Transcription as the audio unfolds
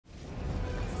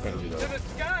To the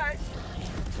sky!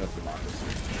 That's democracy.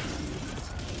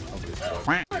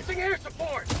 Pressing air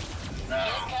support! Here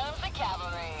comes the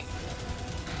cavalry.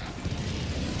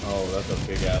 Oh, that's a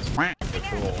big ass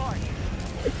patrol.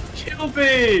 Kirby! To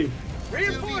be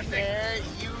Reinforcing! fair,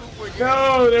 you were doing...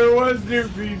 No, there was no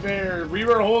be there. We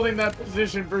were holding that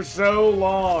position for so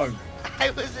long. I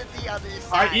was at the other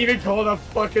side. I even called a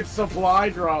fucking supply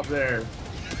drop there.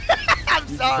 I'm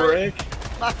You sorry. prick.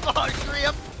 My fault,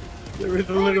 Shrimp. There was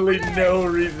literally no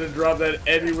reason to drop that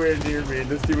anywhere near me, and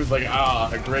this dude was like,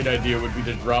 a great idea would be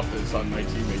to drop this on my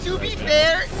teammates. To right be now.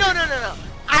 fair, no.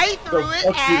 I threw it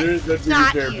fuck you, at there is no to be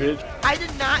not fair, you. bitch. I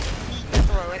did not mean to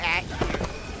throw it at you.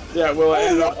 Yeah, well, I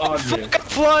ended up on you.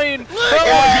 Flying! Look Oh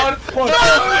at my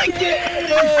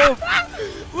god, fuck.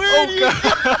 Where'd you go? Where'd you go?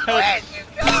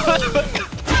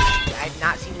 I've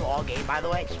not seen you all game, by the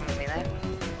way. Just want to say that.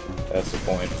 That's the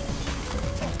point.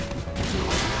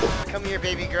 Come here,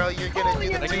 baby girl. You're gonna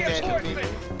do the two-man with me.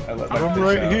 I let my I'm fish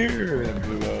right out, here. and it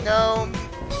blew up. No,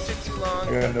 it took too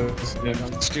long. Yeah, no,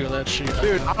 Steal that shit.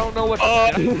 Dude, I don't know what.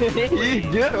 Yeah.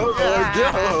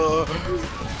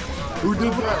 Who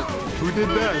did that? Who did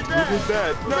that? Who did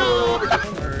that? No!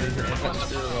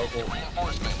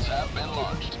 Reinforcements have been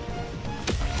launched.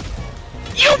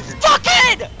 You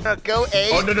fucking! Go A.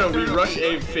 Oh no, we rush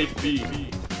A, fake B.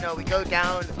 No, we go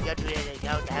down. We go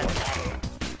down.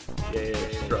 Yeah,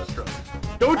 trust.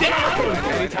 Go down!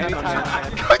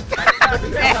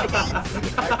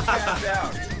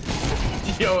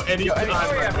 Yo, anytime,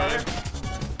 my man.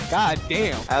 God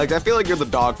damn. Alex, I feel like you're the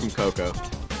dog from Coco.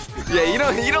 Yeah, you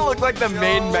don't look like the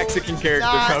main Mexican character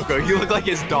Coco. You look like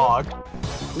his dog.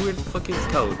 Who the fuck is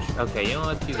coach? Okay, you know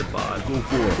what? He's a bot.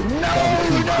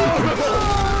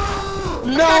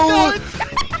 No!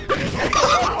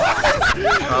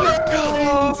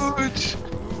 Coach!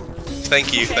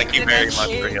 Thank you very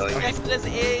much for healing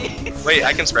me. Wait,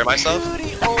 I can spray myself?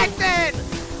 Exit!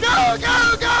 Go!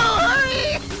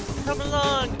 Hurry! Come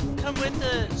along! Come with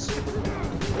us!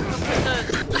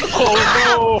 Oh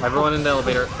no! Everyone in the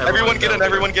elevator. Everyone get in,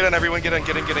 get in the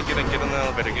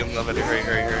elevator,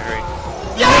 hurry.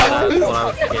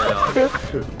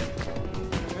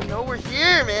 No, we're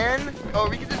here, man. Oh,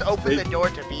 we can just open the door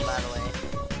to B, by the way.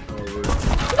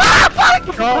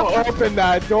 Don't open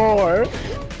that door! Do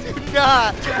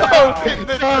not open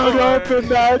the door! Don't open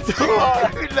that door!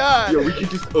 Do not! Yo, we can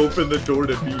just open the door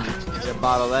to B. Yeah,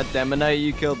 Bottle, that Demonite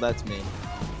you killed, that's me.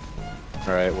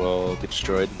 Alright, well, get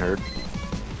destroyed, nerd.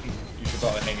 You should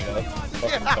probably hang it up.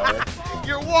 Fucking sorry.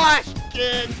 You're washed,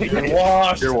 kid! You're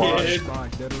washed, You're washed. kid.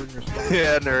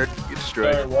 Yeah, nerd, get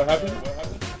destroyed. Alright, what happened?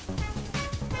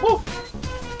 Woo!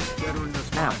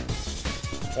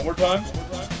 One more time.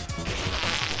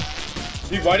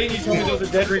 Dude, why didn't you tell me there was a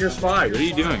dead ringer spy? What are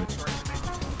you doing?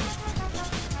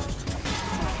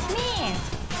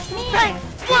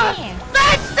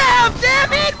 Backstab,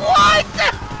 damn it! What?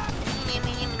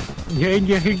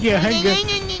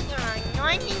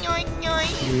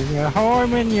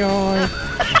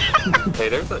 Hey,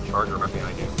 there's a charger right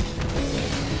behind you.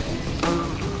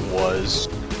 Was.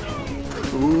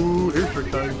 Ooh, here's for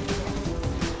time.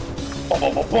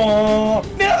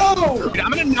 No! Dude,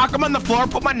 I'm gonna knock him on the floor,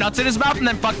 put my nuts in his mouth, and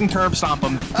then fucking curb stomp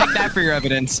him. Take that for your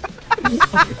evidence.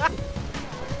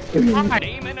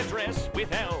 Name and address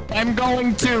withheld. I'm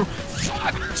going to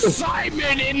fuck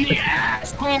Simon in the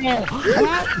asshole!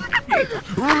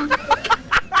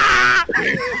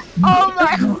 Oh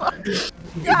my god! Dude,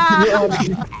 I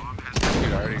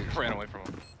already ran away from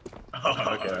him.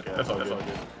 Okay, that's all good.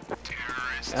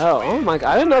 Oh my god,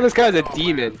 I didn't know this guy was a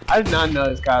demon. I did not know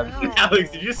this guy was a demon.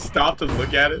 Alex, did you just stop to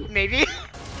look at it? Maybe.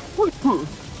 I'm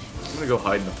gonna go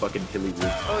hide in the fucking hilly woods.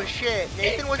 Oh shit,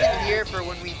 Nathan wasn't here for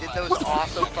when we did those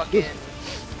awesome fucking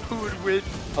who would win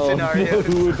scenarios.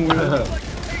 Who would win?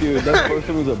 Dude, that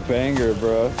person was a banger,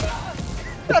 bro.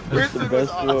 That That's the person was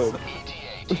best awesome. one.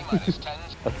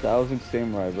 1,000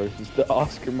 Samurai versus the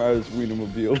Oscar Myers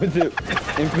Wienermobile with it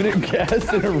infinite gas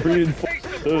and a reinforced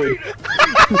hood.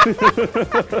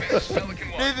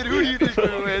 Nathan, who do you think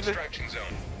will win?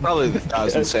 Probably the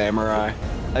 1,000 Samurai.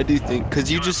 I do think,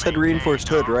 because you just said reinforced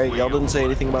hood, right? Y'all didn't say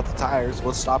anything about the tires.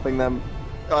 What's stopping them?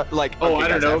 Like, Oh, okay, I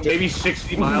don't guys, know, after- maybe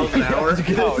 60 miles an hour?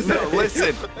 No,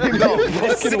 listen. No,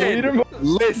 listen.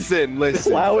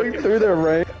 Plowing through their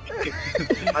rain.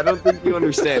 I don't think you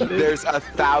understand. There's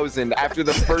 1,000. After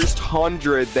the first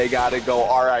 100, they gotta go,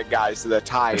 alright guys, to the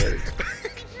tires.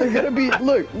 They're gonna be,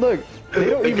 look. They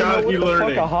don't even know gotta what be the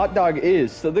learning. fuck a hot dog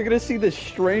is, so they're gonna see this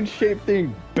strange shaped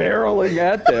thing barreling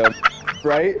at them,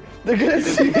 right? They're gonna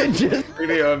see it just We're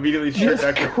gonna immediately start just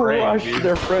back to crush praying, dude.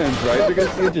 their friends, right? They're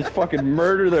gonna see it just fucking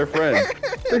murder their friends.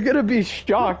 They're gonna be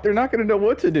shocked. They're not gonna know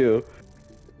what to do.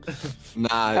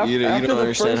 Nah, you After don't the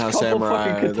understand how first couple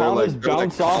samurai. fucking They're katanas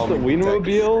bounce off the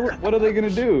Wienermobile, what are they gonna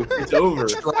do? It's over.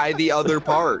 Try the other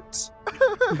parts.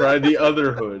 Try the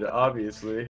other hood,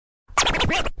 obviously.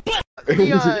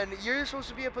 Leon, you're supposed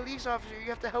to be a police officer. You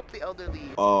have to help the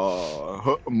elderly.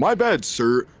 My bad,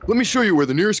 sir. Let me show you where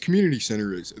the nearest community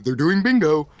center is. They're doing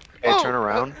bingo. Hey, turn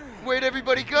around. Where'd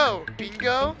everybody go?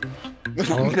 Bingo?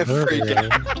 I'm gonna freak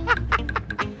out.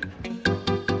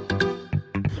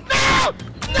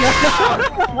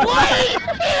 Wait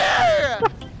here!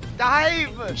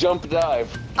 Dive! Jump dive.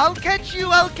 I'll catch you!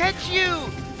 I'll catch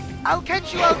you! I'll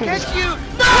catch you! I'll catch you!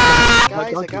 No!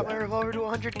 Guys, I got my revolver to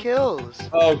 100 kills.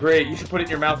 Oh, great. You should put it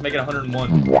in your mouth and make it 101.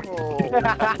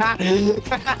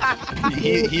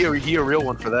 He a real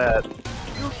one for that.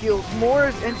 You killed more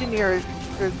as engineers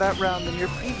for that round than your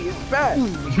previous batch.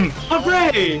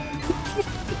 Hooray!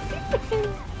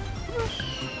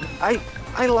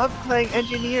 I love playing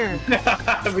engineer.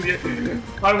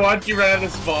 I watch you run out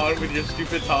of spawn with your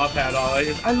stupid top hat on.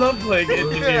 I love playing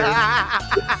engineer.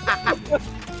 Are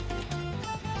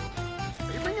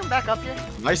you bringing him back up here?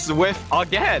 Nice whiff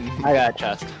again. I got a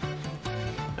chest.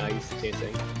 He's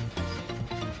chasing.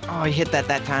 Oh, he hit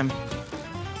that time.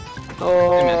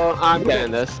 Oh, I'm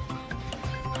getting this.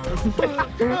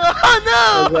 Oh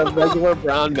no! There's a regular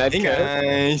brown med kit.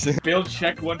 Nice. Failed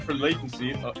check one for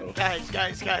latency. Uh-oh.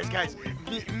 Guys.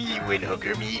 Me win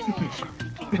hooker meat.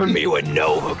 Me with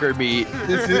no hooker meat.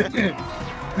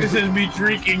 This is me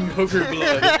drinking hooker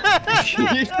blood.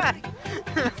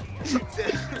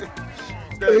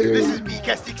 This is me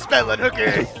casting spell on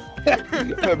hookers.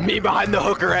 Me behind the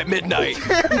hooker at midnight.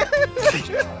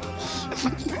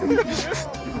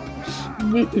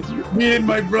 Me and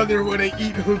my brother want to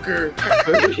eat hooker.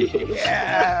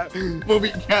 Yeah.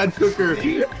 Bobby cat hooker.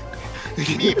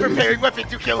 Me preparing weapon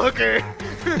to kill hooker.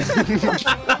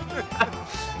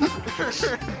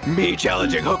 Me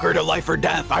challenging hooker to life or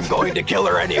death. I'm going to kill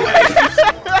her anyway.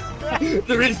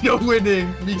 There is no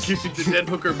winning. Me kissing the dead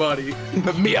hooker body.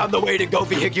 Me on the way to go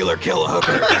vehicular kill a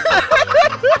hooker.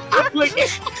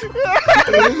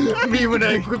 Me when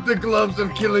I equip the gloves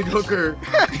of killing hooker.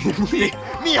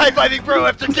 Me high-fiving bro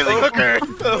after killing hooker.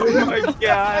 Oh my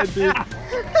god, dude.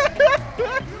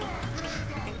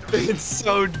 It's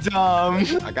so dumb.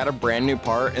 I got a brand new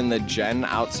part in the gen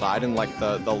outside in like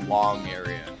the long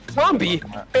area. Zombie!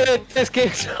 In this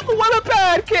case, what a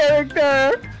bad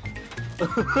character!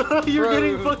 You're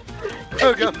getting fucked.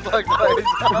 Bro got fucked by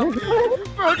himself.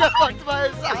 Bro got fucked by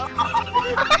himself.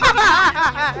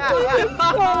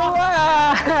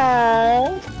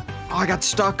 Oh, I got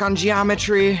stuck on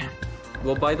geometry.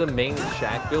 Well, by the main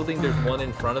shack building, there's one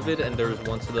in front of it, and there's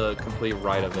one to the complete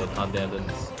right of it on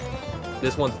Dandon's.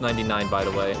 This one's 99, by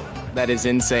the way. That is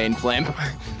insane, Flimp.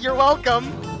 You're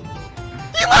welcome.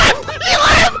 You left! You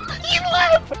left! You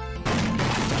left!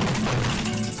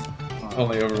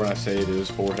 Only over when I say it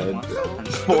is forehead.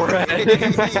 Forehead.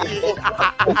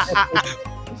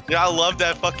 Yeah, I love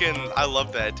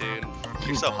that dude.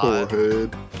 You're so hot.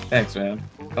 Forehead. Thanks, man.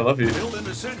 I love you.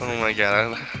 Oh my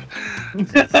god.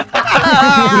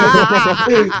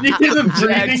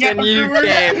 Jackson, you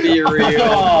can't be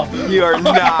real. You are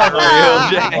not real,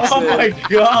 Jackson. Oh my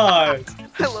god.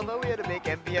 I love how we had to make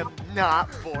MBM not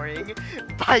boring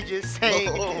by just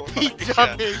saying he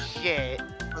dumb as shit.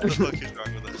 What the fuck is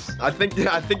wrong with us? I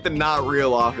think the not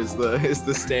real off is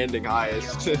the standing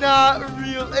highest. Not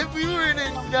real. If we were in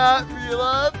a not real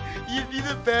off, you'd be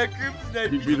the backrooms and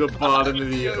I'd You'd be the bottom of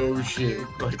the ocean.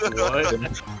 Like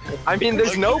what? I mean,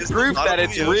 there's no proof that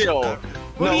it's real.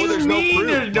 What do you mean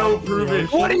there's no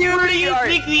proof? Where do you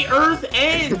think the Earth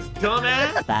ends,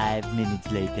 dumbass? 5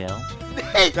 minutes later.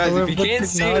 Guys, if you can't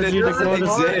see it, it doesn't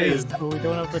exist. But we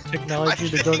don't have the technology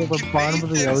to go to the bottom of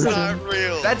the ocean. Not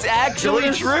real. That's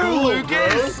actually true,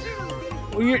 Lucas.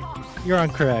 Well, you're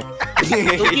incorrect. Look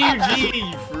at your G,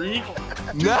 you freak.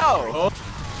 No.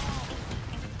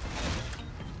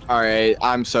 Alright,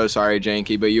 I'm so sorry,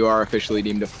 Janky, but you are officially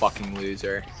deemed a fucking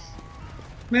loser.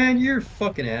 Man, you're a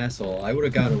fucking asshole. I would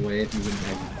have got away if you wouldn't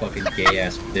have a fucking gay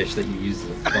ass bitch that you use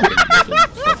as a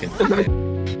fucking